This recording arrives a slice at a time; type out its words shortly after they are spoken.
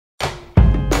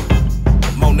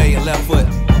your left foot.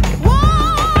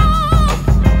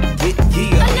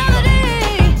 Another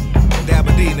day.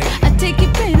 Dabba D, nigga. I take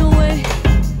your pain away.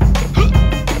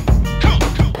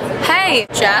 Hey,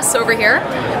 Jess over here,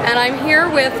 and I'm here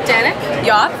with Danik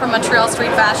Yacht from Montreal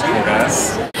Street Fashion.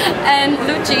 Yes. And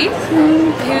Lucci,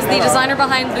 who's the designer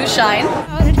behind LuShyne.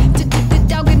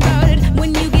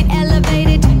 When you get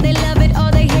elevated, they love it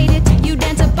or they hate it. You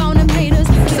dance up on them haters.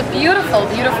 It's a beautiful,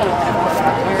 beautiful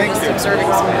Thank you. observing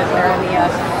some of it there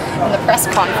in the press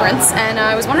conference, and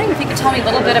I was wondering if you could tell me a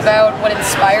little bit about what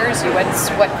inspires you,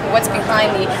 what's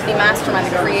behind the mastermind,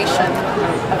 the creation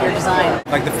of your design.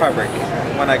 Like the fabric.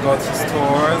 When I go to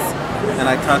stores and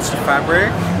I touch the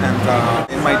fabric, and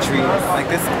in my dreams, like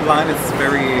this line is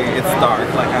it's dark.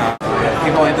 Like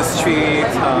people in the street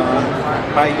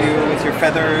buy you with your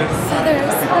feathers,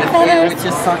 with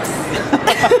your socks,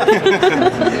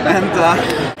 and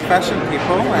fashion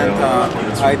people, and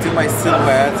I do my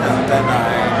silhouette, and then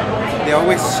they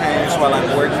always change while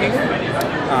I'm working.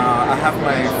 I have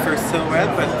my first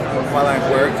silhouette, but while I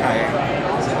work,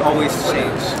 it always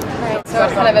change. Right. So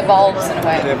it kind of evolves in a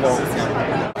way. It evolves,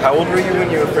 yeah. How old were you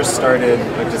when you first started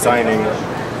designing?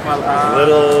 Well,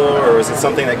 Little, or was it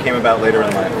something that came about later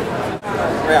in life?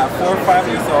 Yeah, 4 or 5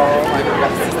 years old. My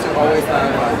sister always had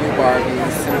a new Barbie,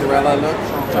 Cinderella look.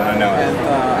 I know. And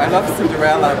I love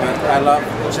Cinderella, but I love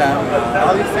Gem.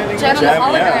 How do you say it again? Gem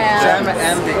and the hologram. Gem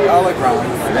and the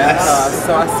holograms. Yes. And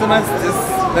so as soon as this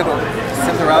little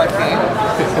Cinderella came,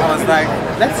 I was like,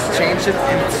 let's change it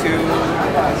into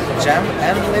Gem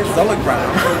and the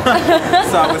hologram.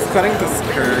 So I was cutting the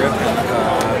skirt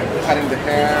and cutting the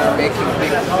hair, making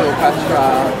big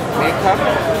Cleopatra makeup.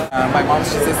 My mom,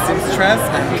 she's a seamstress,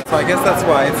 and so I guess that's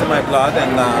why it's in my blood,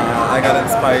 and I got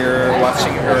inspired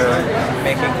watching her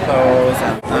making clothes,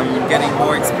 and I'm getting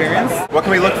more experience. What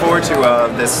can we look forward to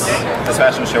this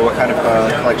fashion show? What kind of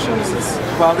collection is this?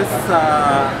 Well, this is,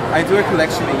 I do a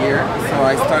collection a year, so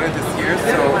I started this year,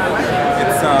 so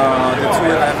it's the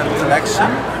 211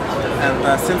 collection. And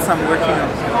since I'm working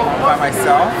by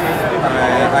myself,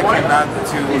 I cannot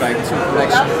do like 2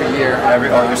 collections per year.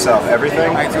 Yourself,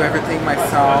 everything? I do everything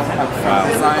myself, from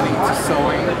designing to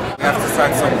sewing. You have to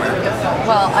start somewhere.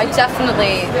 Well, I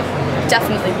definitely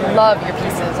love your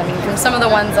pieces. I mean, from some of the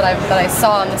ones that I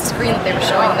saw on the screen that they were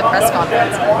showing in the press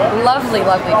conference, lovely,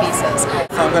 lovely pieces.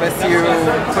 So I'm gonna see you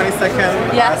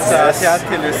 22nd Yes. at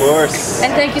Theatre. Of course.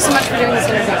 And thank you so much for doing this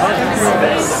interview.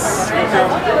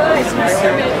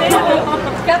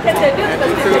 Thank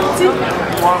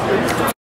you.